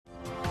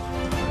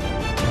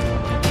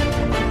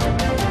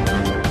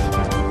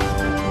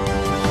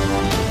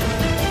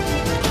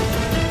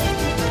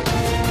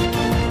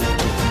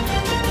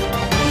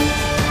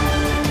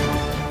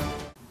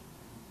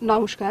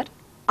নমস্কার,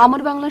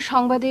 আমার বাংলা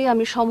সংবাদে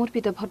আমি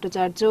সমর্পিতা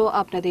ভট্টাচার্য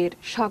আপনাদের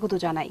স্বাগত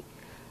জানাই।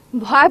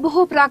 ভয়াবহ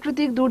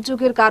প্রাকৃতিক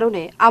দুর্যোগের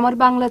কারণে আমার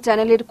বাংলা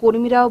চ্যানেলের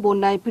কর্মীরাও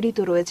বন্যায় পীড়িত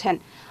রয়েছেন।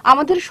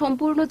 আমাদের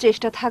সম্পূর্ণ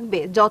চেষ্টা থাকবে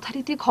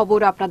যথারীতি খবর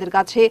আপনাদের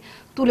কাছে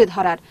তুলে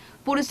ধরার।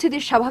 পরিস্থিতি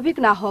স্বাভাবিক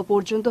না হওয়া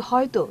পর্যন্ত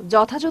হয়তো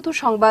যথাযথ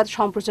সংবাদ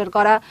সম্প্রচার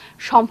করা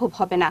সম্ভব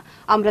হবে না।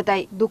 আমরা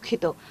তাই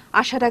দুঃখিত।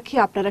 আশা রাখি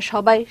আপনারা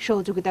সবাই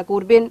সহযোগিতা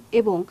করবেন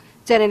এবং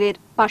চ্যানেলের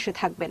পাশে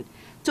থাকবেন।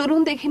 চলুন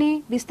দেখে নিই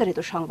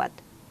বিস্তারিত সংবাদ।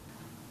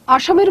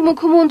 আসামের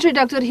মুখ্যমন্ত্রী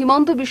ডক্টর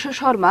হিমন্ত বিশ্ব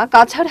শর্মা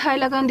কাছাড়,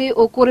 হাইলাকান্দি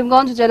ও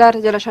করিমগঞ্জ জেলার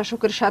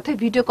জেলাশাসকের সাথে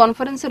ভিডিও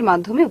কনফারেন্সের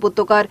মাধ্যমে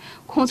উপত্যকার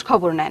খোঁজ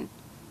খবর নেন।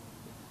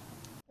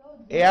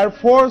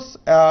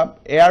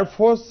 Air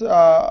Force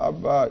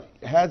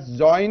has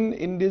joined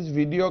in this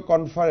video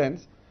conference.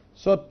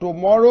 So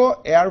tomorrow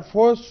Air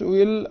Force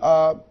will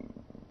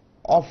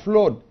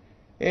offload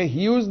a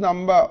huge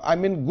number, I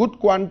mean good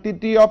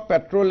quantity of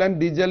petrol and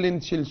diesel in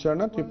Silchar,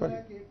 na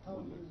Tripati?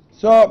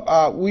 So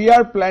we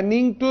are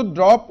planning to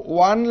drop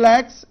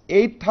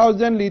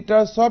 1,08,000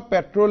 liters of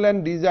petrol and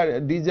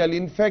diesel.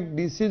 In fact,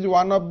 this is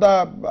one of the,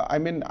 I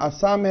mean,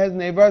 Assam has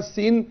never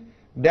seen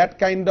that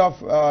kind of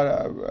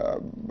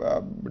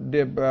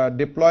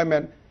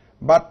deployment.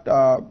 But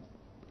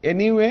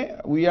anyway,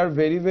 we are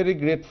very, very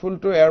grateful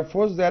to Air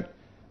Force that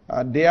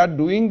they are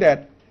doing that.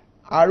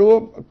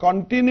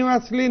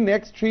 Continuously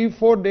next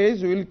 3-4 days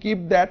we will keep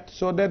that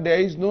so that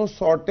there is no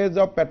shortage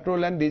of petrol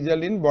and diesel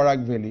in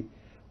Barak Valley.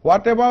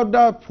 What about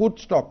the food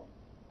stock?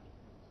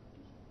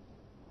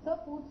 Sir,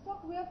 food stock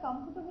we are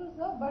comfortable,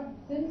 sir, but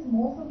since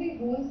most of the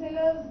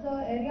wholesalers, the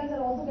areas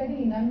are also getting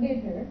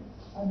inundated,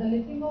 the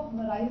lifting of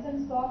rice and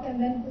stock and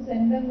then to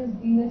send them is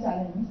being a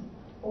challenge.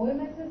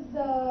 OMS's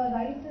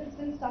rice is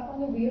still stuck on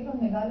the way from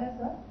Meghalaya,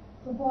 sir.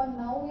 So for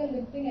now we are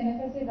lifting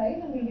NFSA rice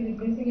and we will be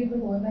replacing it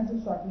with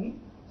OMS's shortly.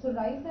 So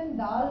rice and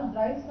dal,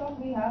 dry stock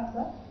we have,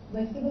 sir.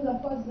 Vegetables, of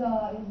course,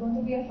 is going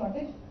to be a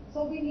shortage. So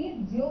we need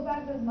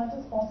geobags as much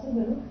as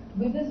possible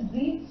with this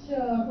breach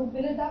to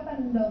fill it up,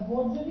 and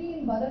Borjoli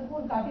in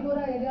Badarpur,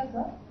 Katigora area,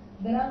 sir,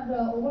 there are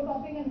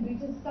overtopping and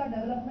breaches ka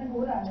development ho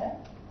raha hai.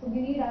 So we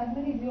need as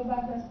many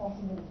geobags as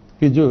possible.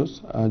 Pijus,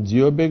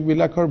 geobag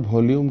bilakor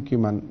volume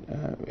kiman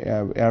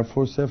Air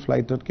Force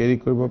flight carry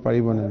koribo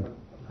paribo na?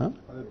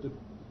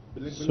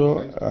 So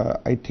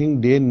I think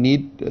they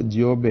need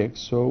geobag,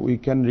 so we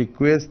can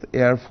request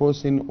Air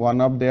Force in one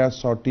of their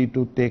sortie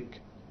to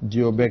take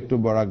geobag to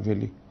Barak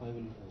Valley.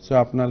 So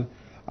Apnal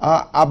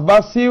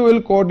Abbasi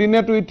will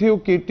coordinate with you,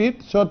 Kitit.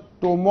 So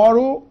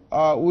tomorrow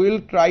we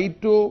will try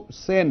to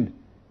send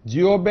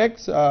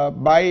geobags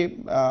by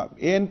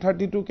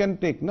AN32 can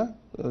take, na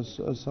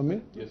Samir?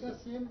 Yes, sir.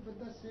 With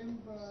the same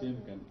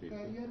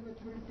carrier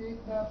which will take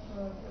the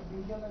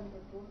diesel and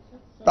petrol.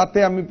 Tate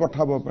ami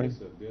pathabo pari.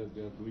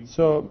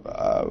 So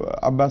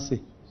Abbasi,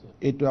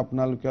 etu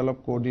apnaloke olop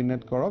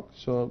coordinate korok.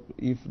 So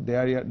if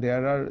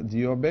there are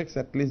geobags,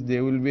 at least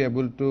they will be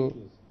able to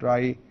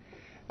try.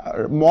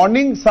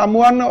 Morning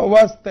someone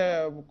was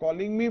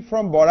calling me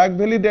from Barak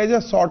Valley. There is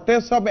a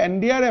shortage of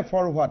NDRF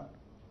or what?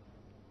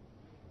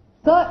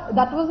 Sir,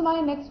 that was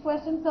my next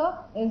question, sir.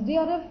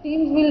 SDRF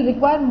teams will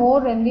require more,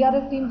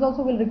 NDRF teams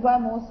also will require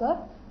more, sir.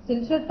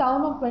 Silchar town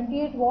of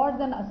 28 wards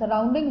and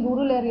surrounding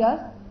rural areas,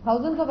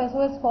 thousands of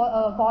SOS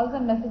calls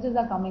and messages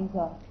are coming,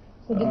 sir.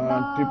 So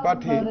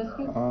Tripathi,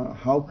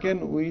 how can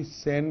we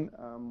send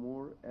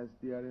more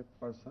SDRF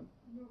person?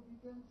 No, we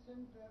can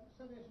send,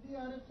 sir,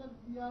 SDRF, sir,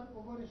 we are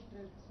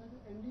overstressed. Sir,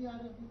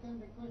 NDRF we can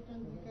request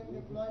and we can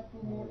deploy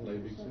 2 more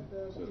teams at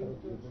the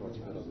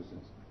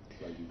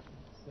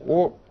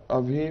Oh,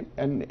 अभी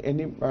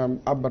any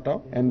आप बताओ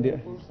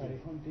NDRF.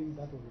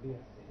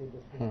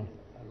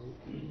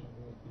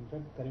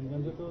 In fact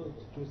করিমগঞ্জে তো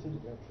situation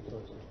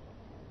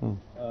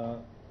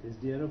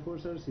SDRF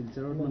force আর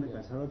শিলচৰত মানে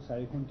কাছাৰত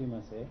 4খন team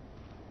আছে,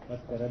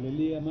 but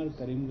প্যাৰালেলি আমাৰ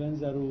করিমগঞ্জ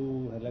আৰু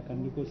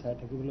হাইলাকান্দিকো চাই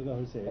থাকিব লগা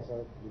হৈছে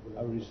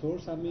আৰু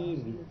ৰিসোৰ্স আমি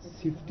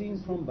শিফটিং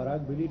ফ্ৰম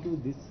বাৰাক ভেলি টু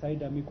দিস সাইড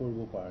আমি কৰিব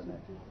পৰা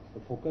নাই। তো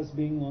focus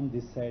being on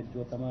this side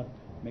য'ত আমাৰ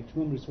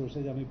ম্যাক্সিমাম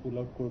ৰিসোৰ্সেস আমি পুল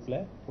আউট কৰি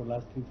পেলাই for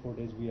last 3-4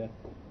 days we are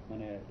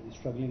মানে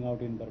struggling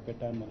out in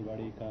Barpeta,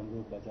 Nalwadi,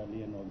 Kamrup, Bajali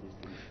and all these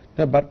things.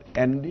 Yeah, but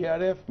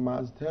NDRF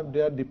must have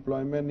their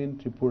deployment in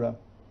Tripura.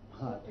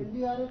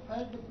 NDRF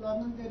has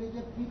deployment. There is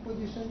a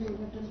 3-position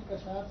unit in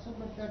Kashar, sir,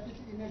 but that is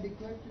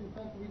inadequate. In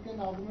fact, we can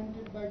augment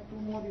it by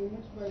 2 more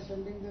units by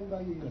sending them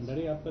by air.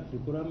 कंडरी आपका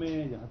त्रिपुरा में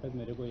जहाँ तक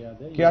मेरे को याद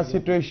है क्या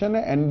situation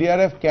है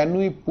NDRF? Can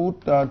we put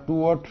 2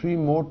 or 3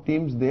 more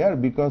teams there,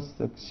 because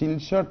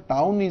Silchar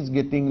town is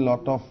getting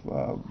lot of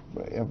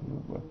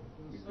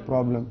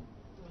problem.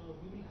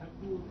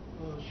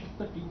 Shift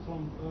the team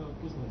from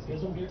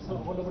as of date,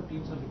 all our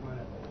teams are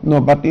required. No,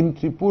 but in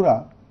Tripura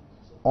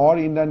or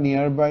in the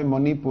nearby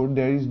Manipur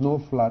there is no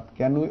flood.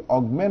 Can we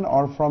augment,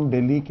 or from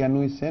Delhi can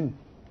we send?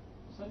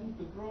 Sir, in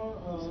Tripura,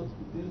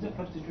 there is a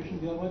flood situation.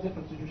 There was a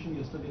flood situation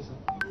yesterday, sir.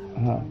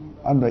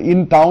 And in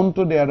town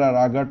too there are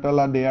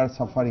Agartala, they are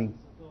suffering.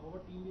 So our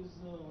team is.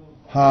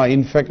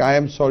 In fact, I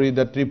am sorry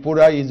that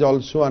Tripura is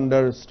also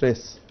under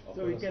stress.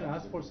 So we can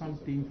ask for some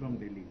team from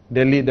Delhi.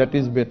 Delhi, that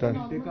is better.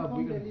 Take a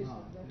bigger.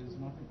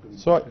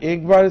 सो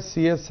एक बार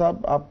CS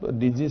साहब आप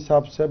DG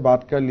साहब से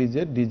बात कर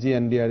लीजिए, DG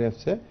NDRF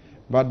से,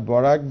 but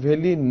Barak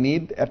Valley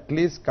need at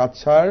least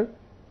Kachar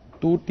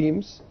 2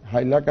 teams,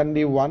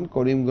 Hailakandi 1,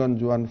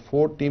 Karimganj 1,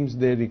 4 teams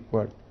they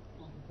require.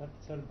 But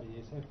sir,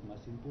 BSF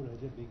Masimpur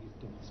has a big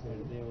instance where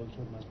they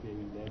also must be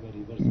having, they have a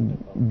reverse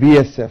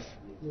BSF.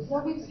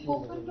 So we've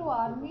spoken to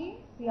Army,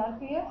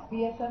 CRPF,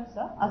 BSF,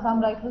 sir,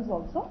 Assam Rifles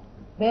also.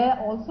 They are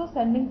also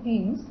sending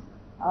teams.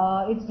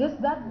 It's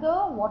just that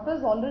the water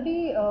is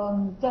already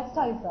chest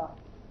high, sir.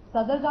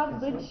 Sadarghat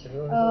Bridge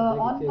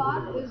on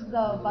par is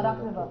the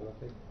Barak River.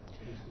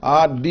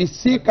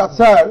 DC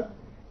Kachar,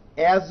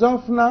 as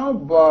of now,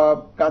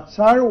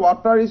 Kachar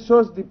Water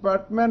Resource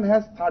Department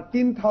has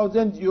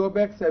 13,000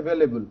 geobags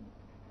available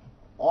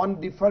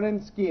on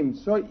different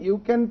schemes. So you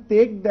can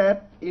take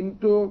that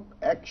into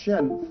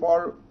action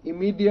for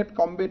immediate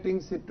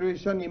combating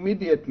situation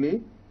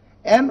immediately,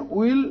 and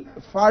will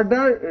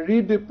further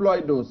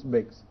redeploy those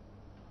bags.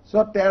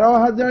 So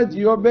 13,000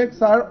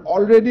 geobags are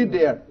already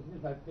there.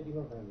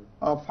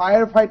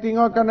 Firefighting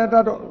or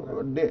Canada,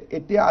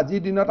 etia aji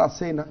dinot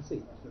asei na.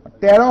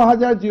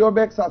 13,000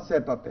 geobags ase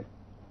tate.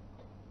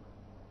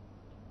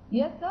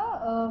 Yes,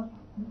 sir.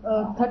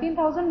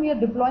 13,000 we are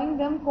deploying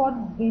them for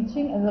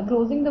breaching,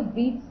 closing the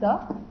breach, sir.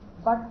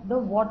 But the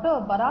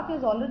water, Barak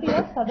is already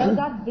at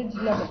Sadarghat Bridge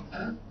level.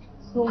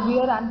 So we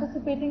are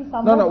anticipating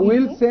some No, more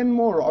we'll breaching. send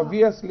more,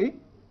 obviously.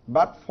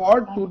 But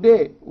for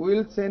today,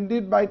 we'll send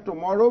it by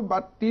tomorrow.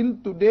 But till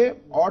today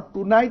or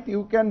tonight,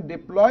 you can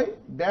deploy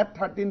that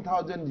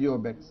 13,000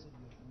 geobags.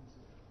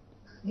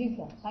 Ji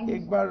sir, thank you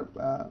एक बार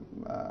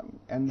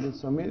and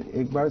Sameer,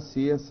 एक बार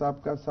CS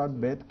साहब का साथ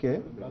बैठ के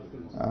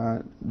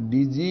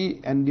DG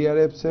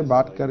NDRF से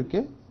बात करके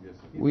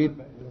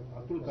विद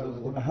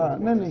हाँ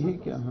नहीं ही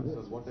क्या हाँ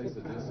What I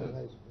suggest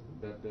is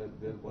that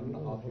there are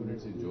 1.5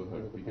 units in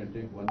Jorhat. We can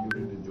take 1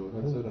 unit in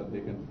Jorhat, sir, and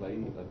they can fly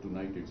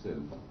tonight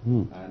itself.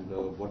 And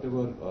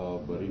whatever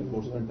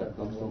reinforcement that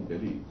comes from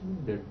Delhi,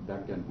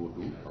 that can go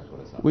to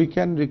Assam. We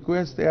can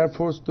request Air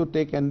Force to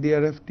take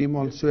NDRF team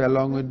also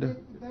along with the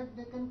That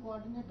they can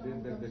coordinate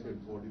among They can themselves.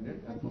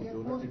 coordinate, and But Air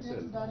Jorhat Force takes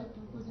itself. direct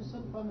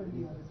requisition from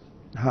NDRF.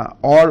 हाँ,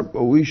 और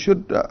we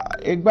should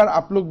एक बार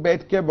आप लोग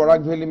बैठ के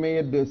Barack valley में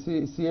ये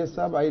CS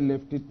साहब, I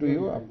left it to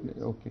you.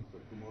 Okay.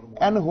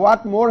 And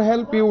what more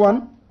help you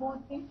want? More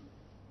thing.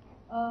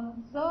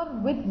 Sir,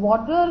 with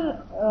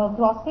water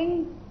crossing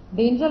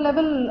danger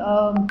level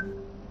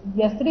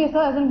yesterday,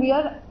 sir, as in we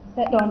are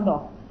turned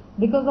off,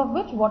 because of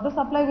which water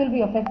supply will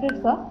be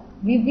affected, sir.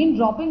 We've been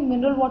dropping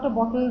mineral water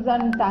bottles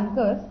and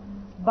tankers,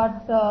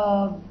 but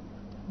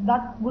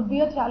that would be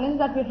a challenge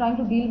that we're trying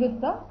to deal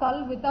with, sir.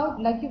 Kal,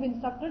 without, like you've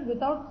instructed,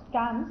 without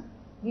camps,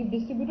 we've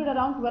distributed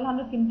around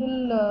 1200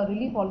 quintal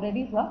relief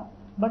already, sir.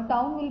 But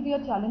town will be a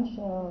challenge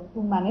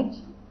to manage.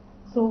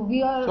 So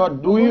we are. So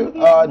do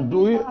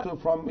you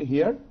from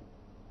here?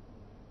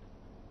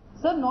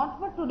 Sir, not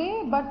for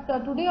today, but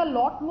today a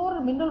lot more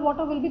mineral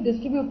water will be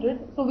distributed.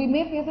 So we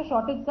may face a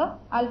shortage, sir.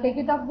 I'll take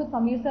it up with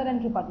Samir sir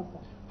and Tripathi sir.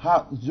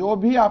 हाँ, जो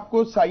भी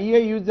आपको चाहिए,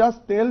 you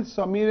just tell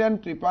Samir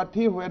and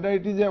Tripathi whether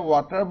it is a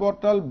water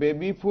bottle,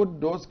 baby food,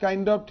 those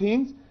kind of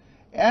things.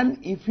 And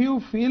if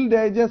you feel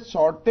there is a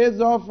shortage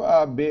of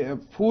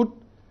food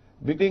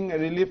bringing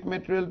relief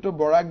material to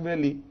Barak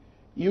Valley,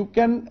 you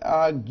can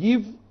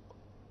give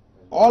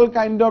all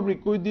kind of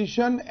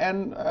requisition,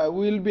 and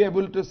we will be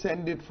able to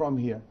send it from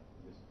here.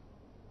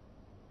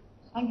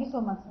 Thank you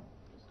so much, sir.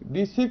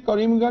 DC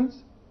Karimganj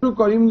to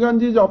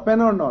Karimganj is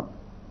open or not?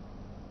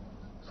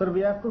 Sir,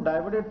 we have to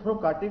divert it through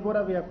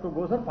Katigora, we have to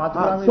go, sir.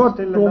 So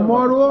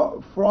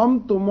tomorrow,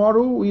 from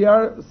tomorrow, we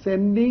are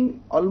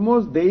sending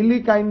almost daily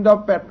kind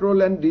of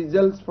petrol and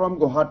diesels from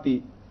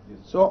Guwahati.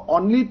 So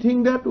only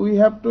thing that we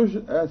have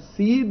to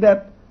see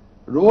that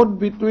road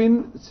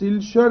between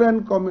Silchar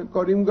and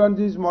Karimganj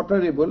is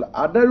motorable.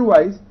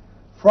 Otherwise,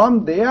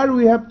 from there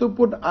we have to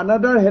put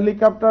another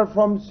helicopter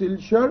from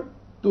Silchar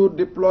to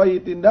deploy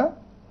it in the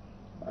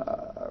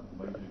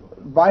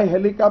by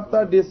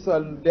helicopter.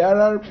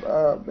 There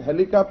are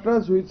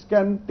helicopters which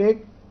can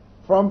take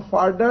from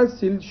further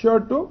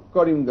Silchar to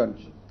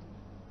Karimganj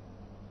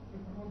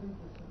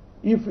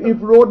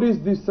if road is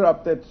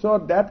disrupted. So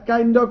that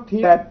kind of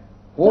thing, that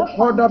hope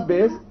for the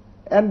best,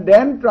 and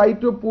then try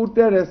to put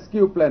a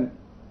rescue plan.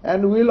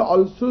 And we'll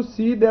also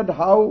see that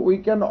how we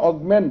can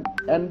augment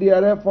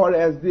NDRF or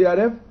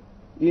SDRF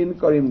in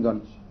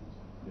Karimganj.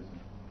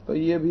 तो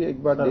ये भी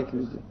एक बार देख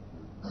लीजिए.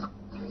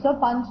 Sir,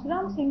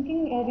 Panchgram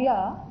sinking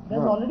area,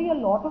 there's already a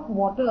lot of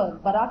water.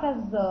 Barak has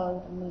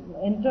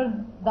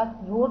entered that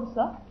road,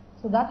 sir.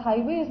 So that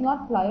highway is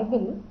not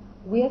flyable.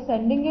 We are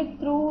sending it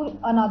through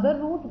another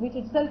route, which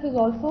itself is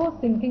also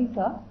sinking,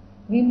 sir.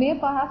 We may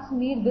perhaps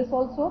need this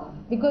also,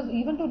 because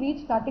even to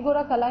reach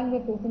Katigora Kalang,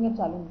 we're facing a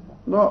challenge, sir.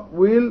 No,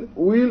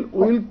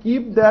 we'll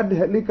keep that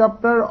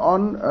helicopter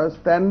on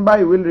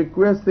standby. We'll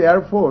request the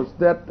Air Force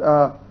that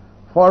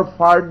for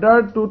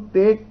further to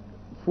take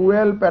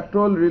fuel,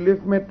 petrol,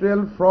 relief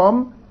material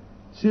from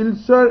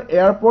Silchar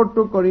airport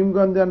to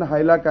Karimganj and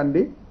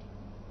Hailakandi.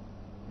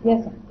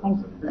 Yes, sir. Thank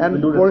you.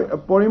 And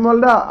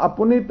Porimal da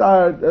apuni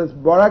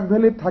Barak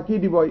Valley thaki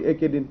dibo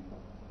ekedin.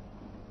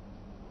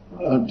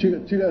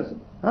 ঠিক আছে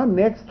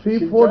Next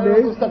 3-4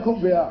 days খুব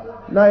বেয়া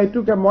না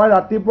এটুকে মই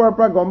ৰাতিপুৱাৰ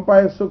পৰা গম পাই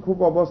আছো খুব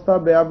অৱস্থা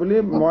বেয়া বুলি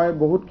মই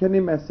বহুতখিনি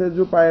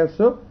মেছেজো পাই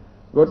আছো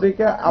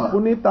গতিকে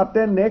আপুনি তাতে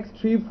নেক্সট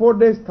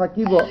 3-4 days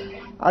থাকিব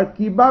আৰু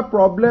কিবা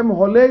প্ৰবলেম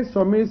হলে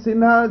সমীৰ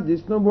সিনহা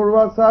জিষ্ণু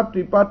বৰুৱা সাহেব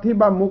ত্ৰিপাঠী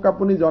বা মোক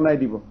আপুনি জনাই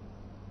দিব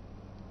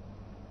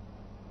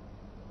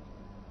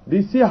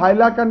DC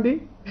Hailakandi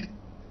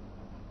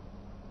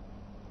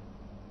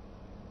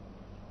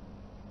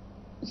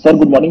sir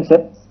good morning sir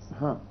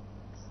हाँ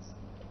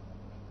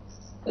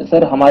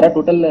सर हमारा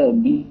टोटल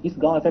 20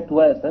 गांव अफेक्ट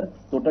हुआ है sir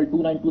total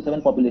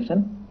 2927 population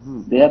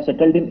they have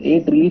settled in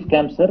 8 relief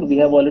camp sir we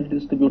have already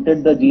distributed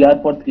the GR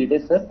for 3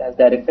 days sir as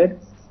directed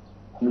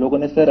हम लोगों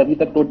ने सर अभी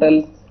तक total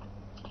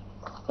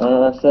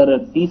sir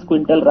 30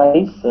 quintal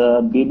rice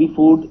baby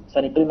food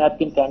sanitary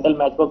napkin candle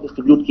match box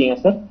distribute किए हैं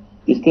sir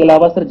इसके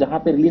अलावा sir जहां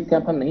पे रिलीफ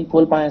कैंप हम नहीं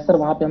खोल पाए हैं सर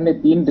वहां पे हमने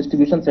 3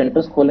 डिस्ट्रीब्यूशन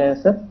सेंटर्स खोले हैं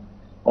सर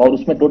और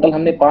उसमें टोटल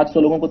हमने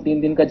 500 लोगों को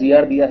 3 दिन का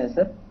जीआर दिया है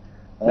सर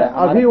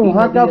अभी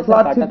वहां का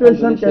फ्लड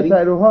सिचुएशन कैसा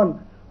है Rohan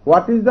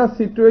what is the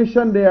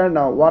situation there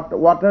now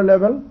water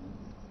level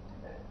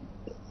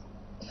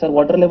sir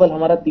water level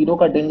हमारा तीनों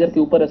का डेंजर के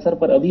ऊपर है सर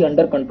पर अभी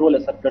अंडर कंट्रोल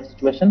है सर फ्लड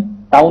सिचुएशन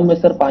टाउन में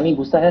सर पानी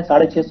घुसा है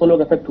 650 लोग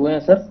अफेक्ट हुए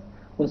हैं सर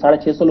उन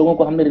 650 लोगों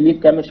को हमने रिलीफ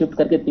कैंप में शिफ्ट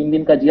करके 3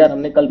 दिन का जीआर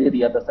हमने कल दे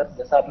दिया था सर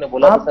जैसा आपने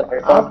बोला था सर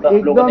आप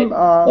एकदम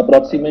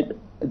अप्रोक्सीमेट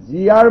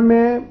जीआर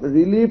में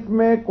रिलीफ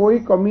में कोई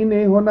कमी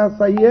नहीं होना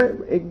चाहिए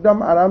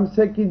एकदम आराम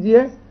से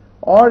कीजिए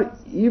और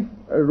if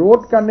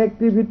road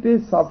connectivity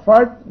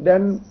suffered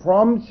then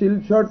from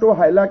Silchar to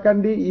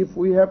Hailakandi if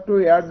we have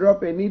to airdrop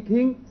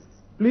anything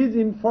please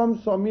inform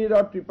Samir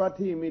or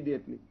Tripathi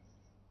immediately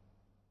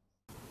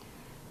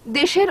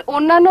দেশের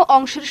অন্যান্য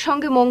অংশের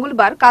সঙ্গে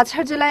মঙ্গলবার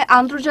কাছাড় জেলায়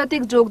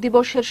আন্তর্জাতিক যোগ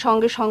দিবসের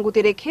সঙ্গে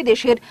সঙ্গতি রেখে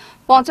দেশের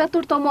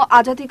 ৭৫তম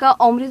আজাদিকা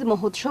অমৃত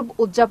মহোৎসব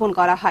উদযাপন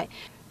করা হয়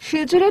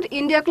শিলচরের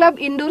ইন্ডিয়া ক্লাব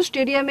ইনডোর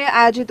স্টেডিয়ামে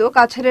আয়োজিত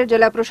কাছাড়ের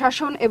জেলা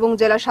প্রশাসন এবং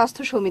জেলা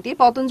স্বাস্থ্য সমিতি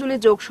পতঞ্জলি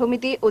যোগ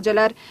সমিতি ও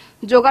জেলার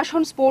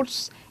যোগাসন স্পোর্টস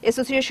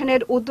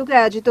অ্যাসোসিয়েশনের উদ্যোগে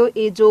আয়োজিত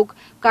এই যোগ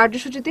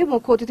কার্যসূচিতে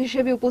মুখ্য অতিথি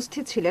হিসেবে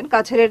উপস্থিত ছিলেন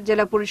কাছাড়ের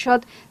জেলা পরিষদ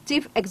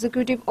চিফ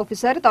এক্সিকিউটিভ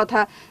অফিসার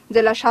তথা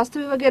জেলা স্বাস্থ্য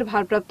বিভাগের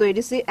ভারপ্রাপ্ত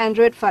এডিসি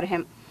অ্যান্ড্রয়েড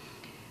ফারহেম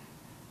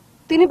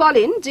তিনি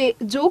বলেন যে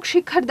যোগ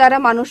শিক্ষার দ্বারা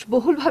মানুষ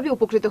বহুলভাবে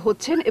উপকৃত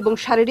হচ্ছেন এবং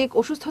শারীরিক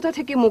অসুস্থতা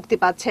থেকে মুক্তি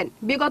পাচ্ছেন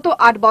বিগত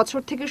 ৮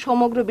 বছর থেকে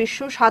সমগ্র বিশ্ব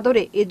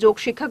সাদরে এই যোগ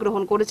শিক্ষা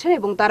গ্রহণ করেছেন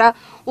এবং তারা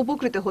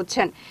উপকৃত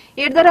হচ্ছেন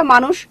এর দ্বারা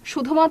মানুষ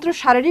শুধুমাত্র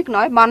শারীরিক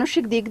নয়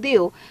মানসিক দিক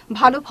দিয়েও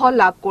ভালো ফল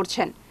লাভ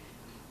করছেন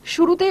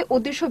শুরুতে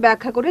উদ্দেশ্য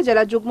ব্যাখ্যা করে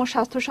জেলা যুগ্ম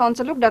স্বাস্থ্য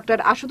সঞ্চালক ডক্টর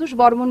আশুতোষ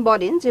বর্মন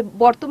বলেন যে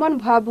বর্তমান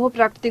ভয়াবহ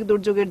প্রাকৃতিক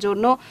দুর্যোগের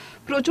জন্য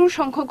প্রচুর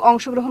সংখ্যক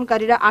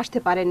অংশগ্রহণকারীরা আসতে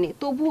পারেননি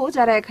তবুও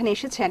যারা এখানে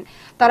এসেছেন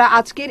তারা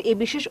আজকের এই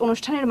বিশেষ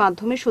অনুষ্ঠানের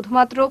মাধ্যমে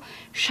শুধুমাত্র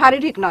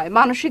শারীরিক নয়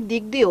মানসিক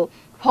দিক দিয়েও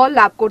ফল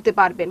লাভ করতে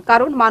পারবেন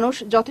কারণ মানুষ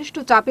যথেষ্ট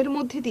চাপের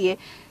মধ্যে দিয়ে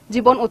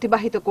জীবন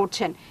অতিবাহিত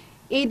করছেন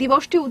এই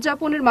দিবসটি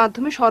উদযাপনের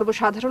মাধ্যমে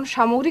সর্বসাধারণ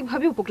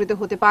সামগ্রিকভাবে উপকৃত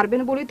হতে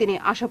পারবেন বলে তিনি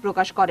আশা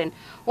প্রকাশ করেন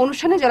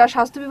অনুষ্ঠানে জেলা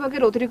স্বাস্থ্য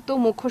বিভাগের অতিরিক্ত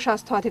মুখ্য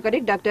স্বাস্থ্য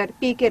আধিকারিক ডাক্তার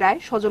পি.কে. রায়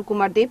সজল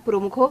কুমার দেব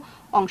প্রমুখ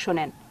অংশ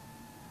নেন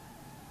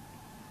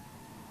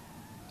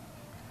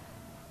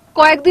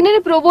কয়েকদিনের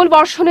প্রবল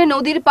বর্ষণে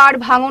নদীর পাড়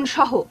ভাঙন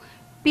সহ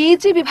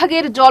পিএইচই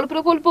বিভাগের জল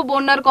প্রকল্প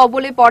বন্যার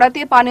কবলে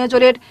পড়াতে পানীয়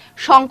জলের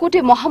সংকটে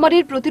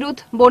মহামারীর প্রতিরোধ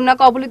বন্যা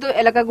কবলিত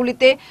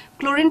এলাকাগুলিতে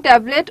ক্লোরিন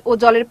ট্যাবলেট ও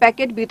জলের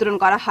প্যাকেট বিতরণ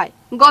করা হয়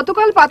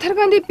গতকাল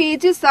পাথারকান্দি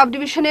পিএইচই সাব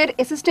ডিভিশনের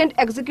অ্যাসিস্ট্যান্ট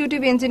এক্সিকিউটিভ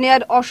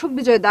ইঞ্জিনিয়ার অশোক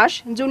বিজয় দাস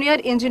জুনিয়র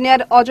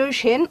ইঞ্জিনিয়ার অজয়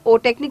সেন ও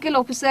টেকনিক্যাল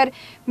অফিসার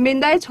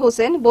মিন্দাইজ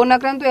হোসেন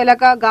বন্যাক্রান্ত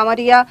এলাকা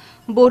গামারিয়া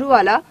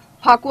বড়ুয়ালা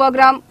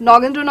ফাকুয়াগ্রাম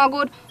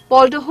নগেন্দ্রনগর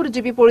পলডহর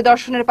জিপি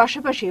পরিদর্শনের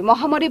পাশাপাশি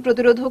মহামারী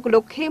প্রতিরোধক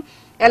লক্ষ্যে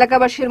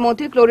এলাকাবাসীর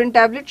মধ্যে ক্লোরিন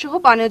ট্যাবলেট সহ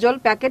পানীয় জল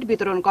প্যাকেট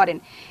বিতরণ করেন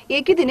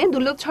একই দিনে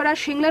দুর্লভছড়া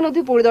সিংলা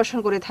নদী পরিদর্শন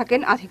করে থাকেন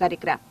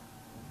আধিকারিকরা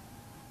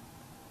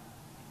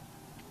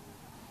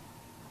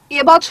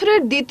এবছরের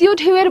দ্বিতীয়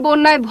ঢেউয়ের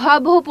বন্যায়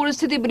ভয়াবহ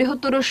পরিস্থিতি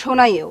বৃহত্তর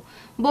সোনাইয়েও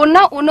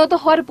বন্যা উন্নত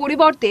হওয়ার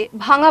পরিবর্তে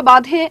ভাঙা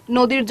বাঁধে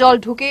নদীর জল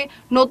ঢুকে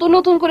নতুন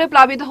নতুন করে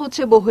প্লাবিত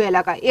হচ্ছে বহু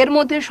এলাকা এর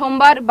মধ্যে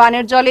সোমবার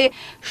বানের জলে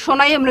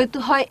সোনাইয়ে মৃত্যু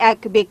হয় এক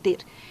ব্যক্তির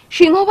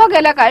সিংহভাগ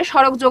এলাকায়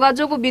সড়ক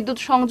যোগাযোগ ও বিদ্যুৎ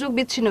সংযোগ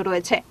বিচ্ছিন্ন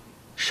রয়েছে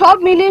সব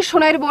মিলিয়ে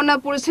সোনাইয়ের বন্যা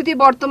পরিস্থিতি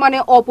বর্তমানে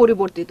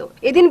অপরিবর্তিত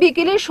এদিন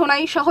বিকেলে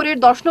সোনাই শহরের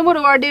 ১০ নম্বর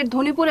ওয়ার্ডের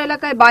ধনীপুর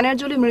এলাকায় বানের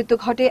জলে মৃত্যু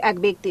ঘটে এক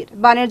ব্যক্তির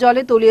বানের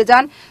জলে তলিয়ে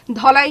যান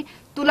ধলাই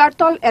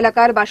তুলারতল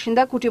এলাকার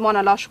বাসিন্দা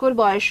কুটিমনা লস্কর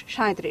বয়স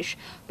 ৩৭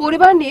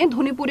 পরিবার নিয়ে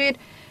ধনীপুরের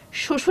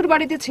শ্বশুর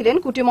বাড়িতে ছিলেন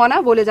কুটিমনা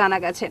বলে জানা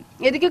গেছে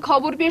এদিকে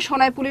খবর পেয়ে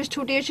সোনাই পুলিশ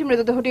ছুটে এসে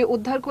মৃতদেহটি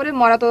উদ্ধার করে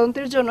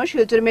ময়নাতদন্তের জন্য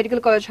শিলচর মেডিকেল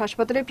কলেজ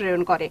হাসপাতালে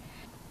প্রেরণ করে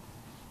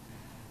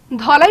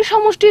ধলাই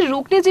সমষ্টির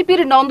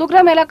রুকনিজিপির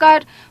নন্দগ্রাম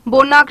এলাকার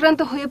বন্যা আক্রান্ত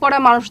হয়ে পড়া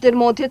মানুষদের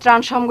মধ্যে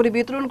ত্রাণ সামগ্রী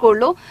বিতরণ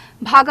করল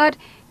ভাগার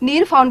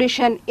নীর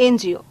ফাউন্ডেশন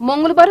এনজিও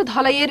মঙ্গলবার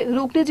ধলাইয়ের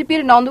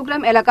রুকনিজিপির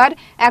নন্দগ্রাম এলাকার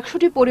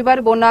 ১০০টি পরিবার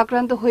বন্যা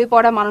আক্রান্ত হয়ে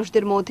পড়া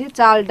মানুষদের মধ্যে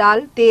চাল ডাল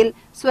তেল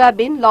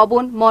সয়াবিন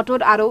লবণ মটর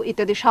আরও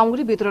ইত্যাদি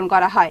সামগ্রী বিতরণ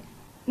করা হয়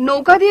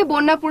নৌকা দিয়ে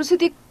বন্যা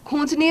পরিস্থিতি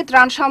খোঁজ নিয়ে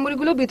ত্রাণ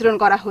সামগ্রীগুলো বিতরণ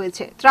করা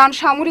হয়েছে। ত্রাণ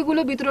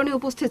সামগ্রীগুলো বিতরণে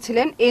উপস্থিত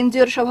ছিলেন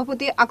এনজিওর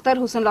সভাপতি আক্তার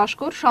হোসেন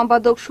লস্কর,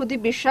 সম্পাদক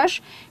সুদীপ বিশ্বাস,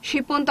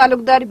 শিপন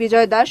তালুকদার,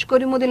 বিজয় দাস,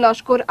 করিমুদ্দিন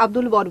লস্কর,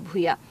 আব্দুল বর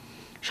ভূঁইয়া।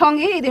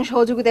 সঙ্গে এদিন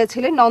সহযোগিতায়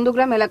ছিলেন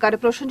নন্দগ্রাম এলাকার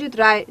প্রসেনজিৎ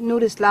রায়,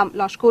 নূর ইসলাম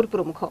লস্কর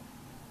প্রমুখ।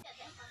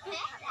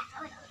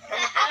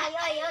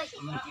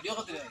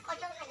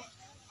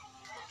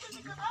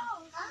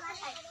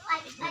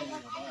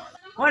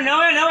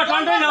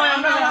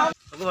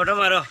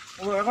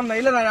 এখন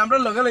নাইলে নাই আমরা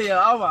লগে লইয়া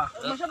আও বা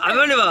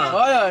আমিও নিবা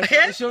হয় হয়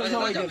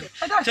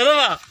চলো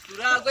বা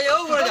পুরা কই ও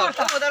করে যাও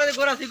ও দাঁড়া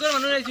গোরা সিগর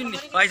মানুষ আইছুন নি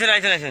আইছেন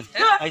আইছেন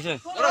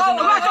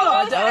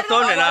তো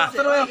না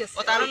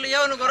ও তার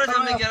লইয়াও ন ঘরের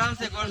সামনে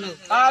আরামসে করছো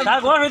তার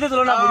ঘর হইতে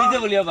তুলো না বুড়িতে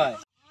বলিয়া ভাই।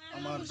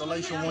 আমার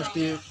দলাই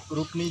সমষ্টি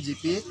রূপনি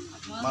জিপি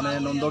মানে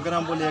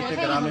নন্দগ্রাম বলে একটা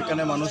গ্রাম,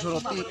 এখানে মানুষের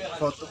অতি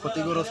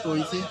ক্ষতিগ্রস্ত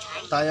হয়েছে।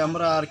 তাই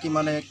আমরা আর কি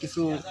মানে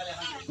কিছু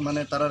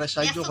মানে তারারে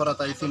সাহায্য করা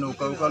তাইছি,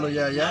 নৌকা উকা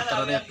লইয়া আইয়া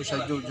তারারে একটু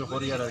সাহায্য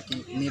করি আর কি।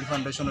 নীর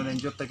ফাউন্ডেশনের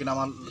এনজিওর থেকে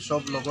আমার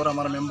সব লগর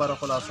আমার মেম্বার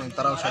সকল আছেন,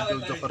 তারাও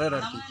সাহায্য করে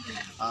আর কি।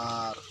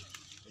 আর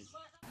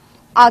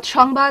আজ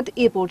সংবাদ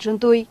এ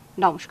পর্যন্তই।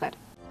 নমস্কার।